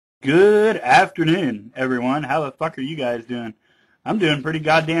Good afternoon, everyone. How the fuck are you guys doing? I'm doing pretty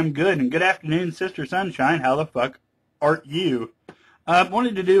goddamn good. And good afternoon, Sister Sunshine. How the fuck are you? I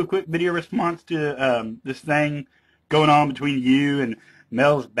wanted to do a quick video response to this thing going on between you and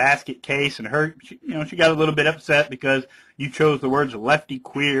Mel's basket case and her. She got a little bit upset because you chose the words lefty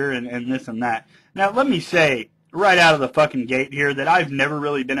queer and this and that. Now, let me say right out of the fucking gate here that I've never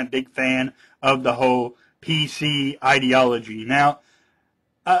really been a big fan of the whole PC ideology. Now,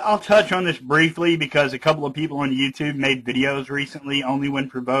 I'll touch on this briefly because a couple of people on YouTube made videos recently, Only When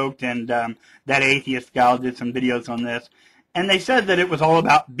Provoked, and that atheist gal did some videos on this. And they said that it was all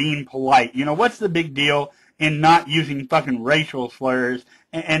about being polite. What's the big deal in not using fucking racial slurs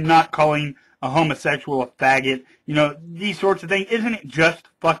and not calling a homosexual a faggot? These sorts of things. Isn't it just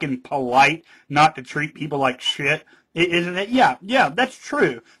fucking polite not to treat people like shit? Isn't it? Yeah, that's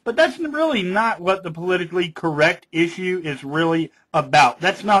true. But that's really not what the politically correct issue is really about.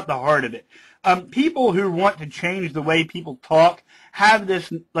 That's not the heart of it. People who want to change the way people talk have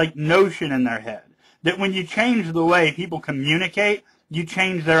this notion in their head that when you change the way people communicate, you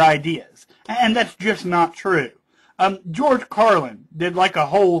change their ideas. And that's just not true. George Carlin did a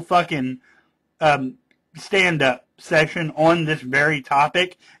whole fucking stand-up session on this very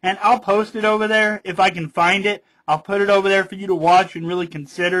topic, and I'll post it over there if I can find it. I'll put it over there for you to watch and really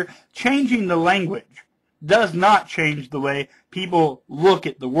consider. Changing the language does not change the way people look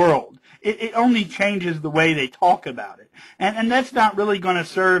at the world. It only changes the way they talk about it. And that's not really going to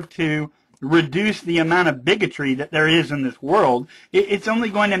serve to reduce the amount of bigotry that there is in this world. It's only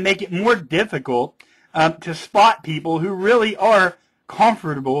going to make it more difficult to spot people who really are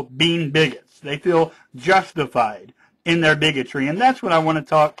comfortable being bigots. They feel justified in their bigotry. And that's what I want to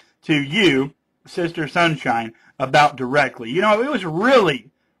talk to you, Sister Sunshine, about directly. It was really,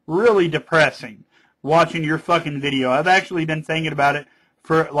 really depressing watching your fucking video. I've actually been thinking about it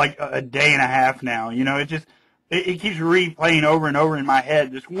for a day and a half now. It keeps replaying over and over in my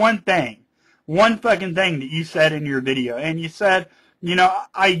head. This one fucking thing that you said in your video. And you said,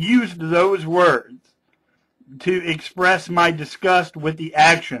 I used those words to express my disgust with the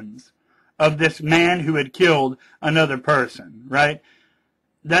actions of this man who had killed another person, right?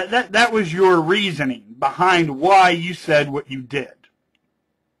 That was your reasoning behind why you said what you did.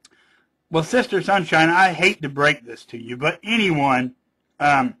 Well, Sister Sunshine, I hate to break this to you, but anyone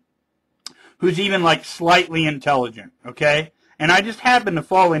who's even slightly intelligent, okay, and I just happen to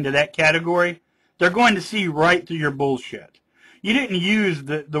fall into that category, they're going to see right through your bullshit. You didn't use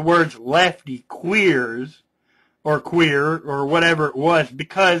the words lefty queers or queer or whatever it was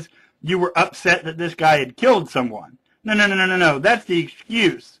because you were upset that this guy had killed someone. No. That's the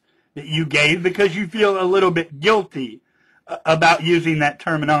excuse that you gave because you feel a little bit guilty about using that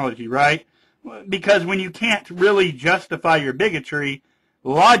terminology, right? Because when you can't really justify your bigotry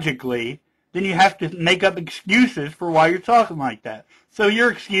logically, then you have to make up excuses for why you're talking like that. So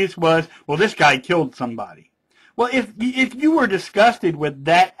your excuse was, well, this guy killed somebody. Well, if you were disgusted with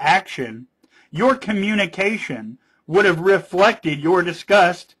that action, your communication would have reflected your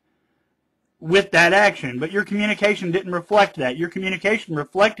disgust with that action, but your communication didn't reflect that. Your communication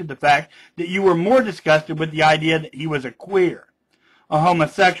reflected the fact that you were more disgusted with the idea that he was a queer, a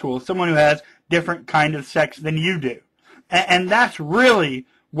homosexual, someone who has different kind of sex than you do. And that's really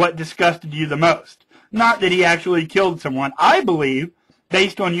what disgusted you the most. Not that he actually killed someone. I believe,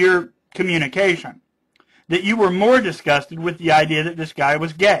 based on your communication, that you were more disgusted with the idea that this guy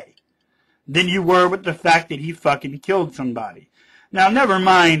was gay than you were with the fact that he fucking killed somebody. Now, never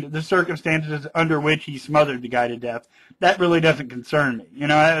mind the circumstances under which he smothered the guy to death. That really doesn't concern me.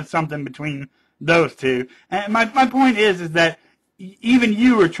 That's something between those two. And my point is that even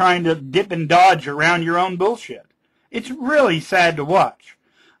you are trying to dip and dodge around your own bullshit. It's really sad to watch.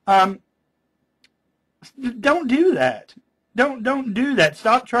 Don't do that. Don't do that.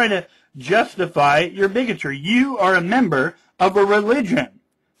 Stop trying to justify your bigotry. You are a member of a religion,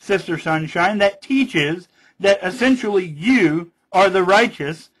 Sister Sunshine, that teaches that essentially you are the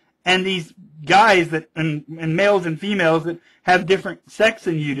righteous, and these guys and males and females that have different sex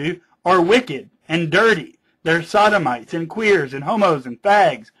than you do are wicked and dirty. They're sodomites and queers and homos and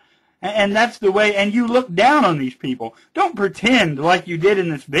fags. And that's the way, and you look down on these people. Don't pretend like you did in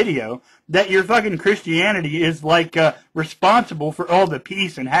this video that your fucking Christianity is responsible for all the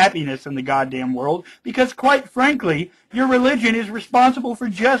peace and happiness in the goddamn world, because quite frankly, your religion is responsible for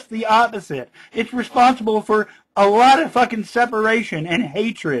just the opposite. It's responsible for a lot of fucking separation and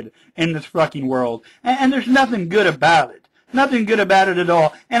hatred in this fucking world. And there's nothing good about it. Nothing good about it at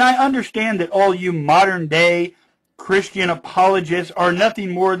all. And I understand that all you modern day Christian apologists are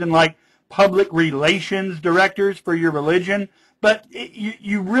nothing more than public relations directors for your religion. But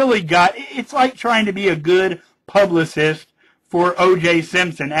you really got, it's like trying to be a good publicist for O.J.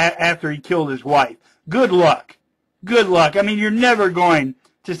 Simpson after he killed his wife. Good luck. Good luck. I mean, you're never going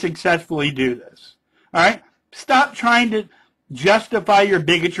to successfully do this. All right? Stop trying to justify your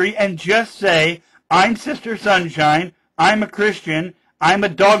bigotry and just say, I'm Sister Sunshine, I'm a Christian, I'm a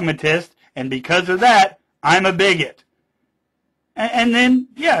dogmatist, and because of that, I'm a bigot. And then,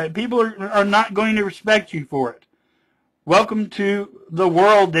 yeah, people are not going to respect you for it. Welcome to the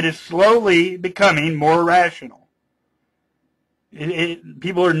world that is slowly becoming more rational.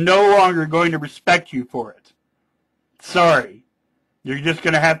 People are no longer going to respect you for it. Sorry. You're just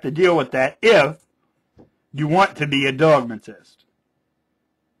going to have to deal with that if you want to be a dogmatist.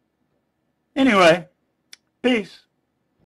 Anyway, peace.